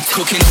 pro big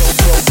cooking,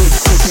 pro big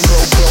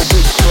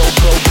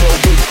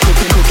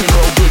cooking,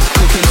 pro big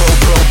cooking,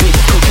 pro big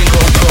cooking,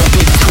 pro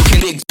big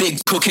cooking,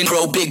 big cooking,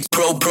 pro big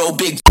pro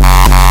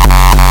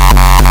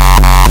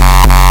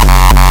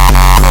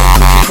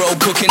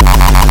cooking,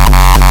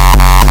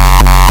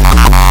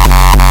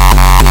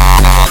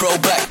 pro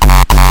back,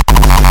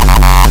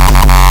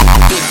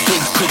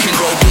 big cooking,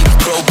 pro big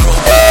pro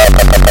pro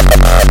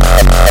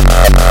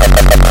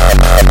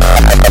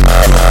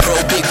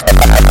big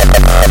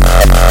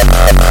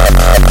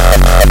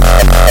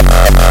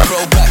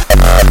pro back,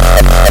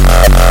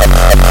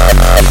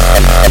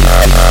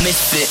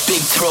 misfit,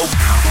 big throw.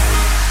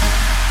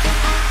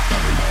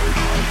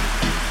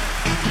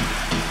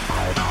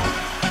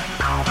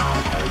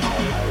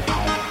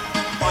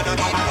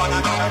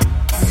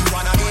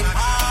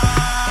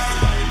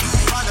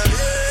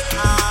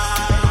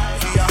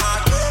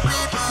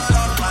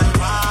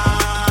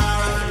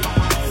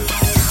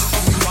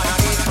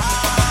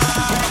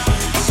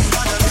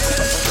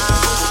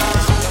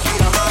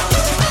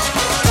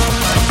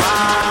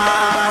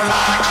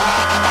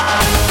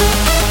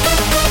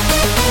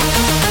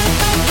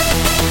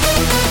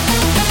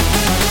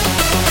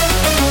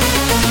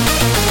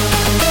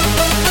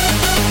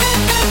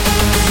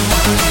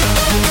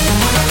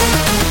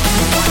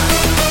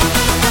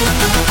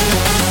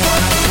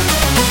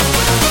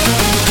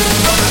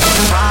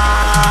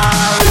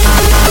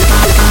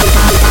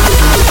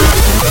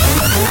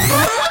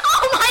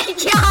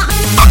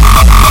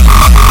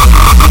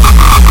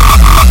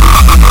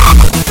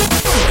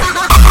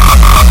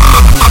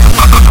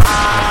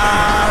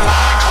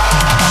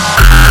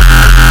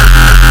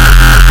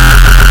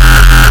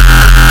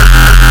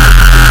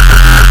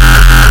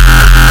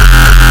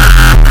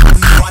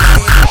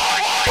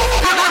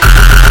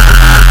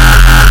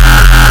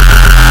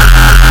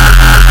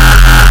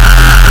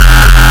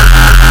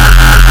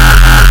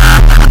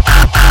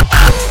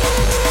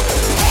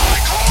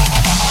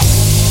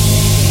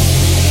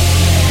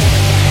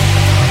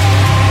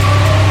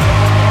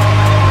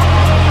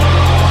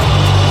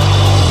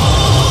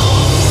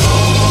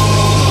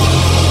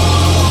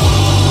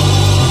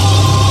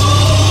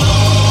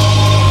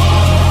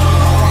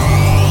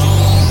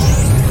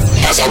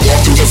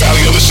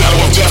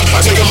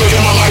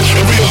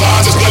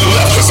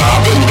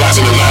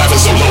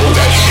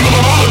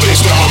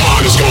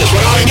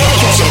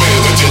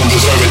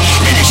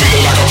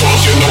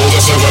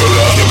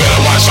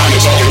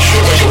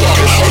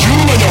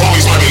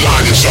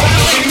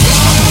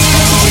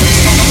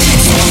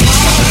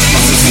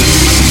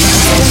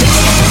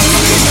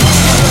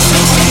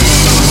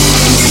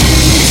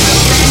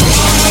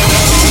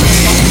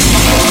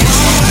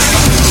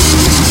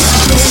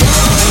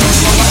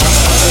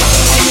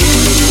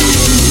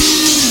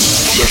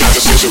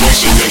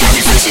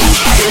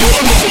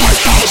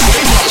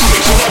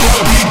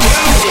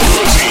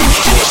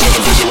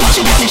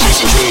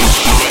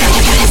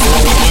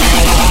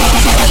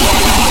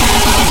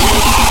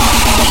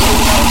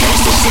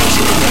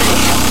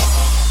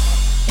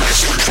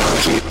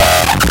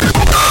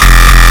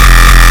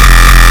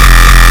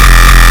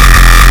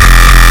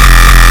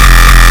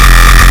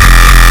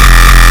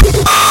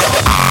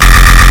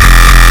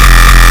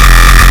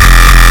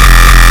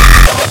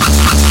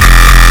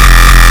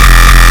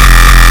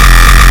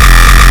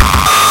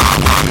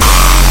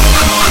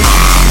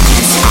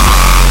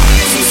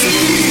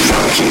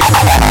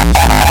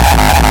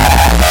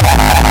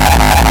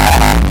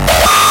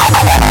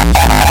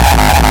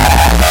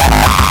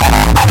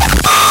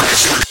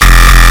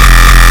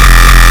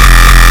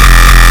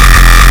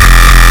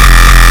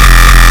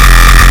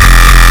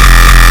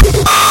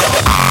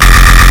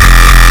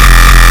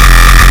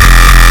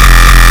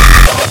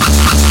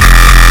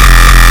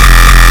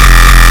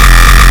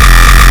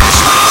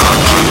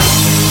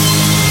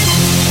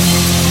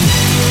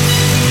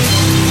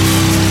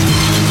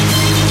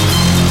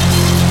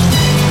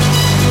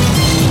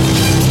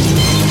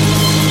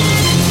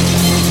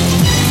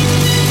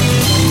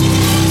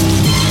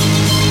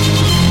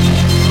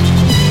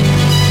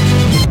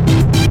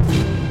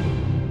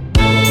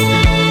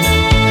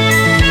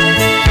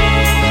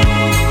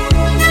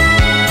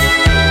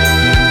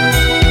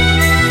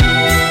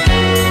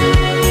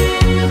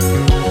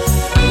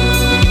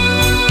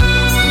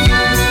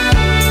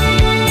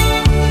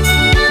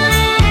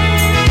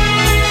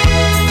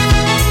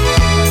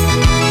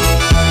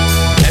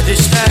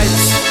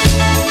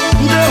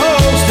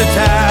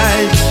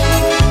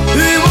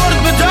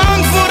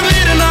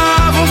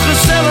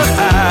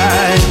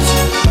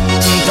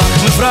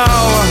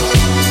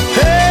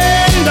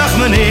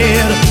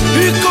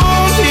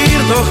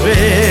 toch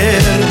weer.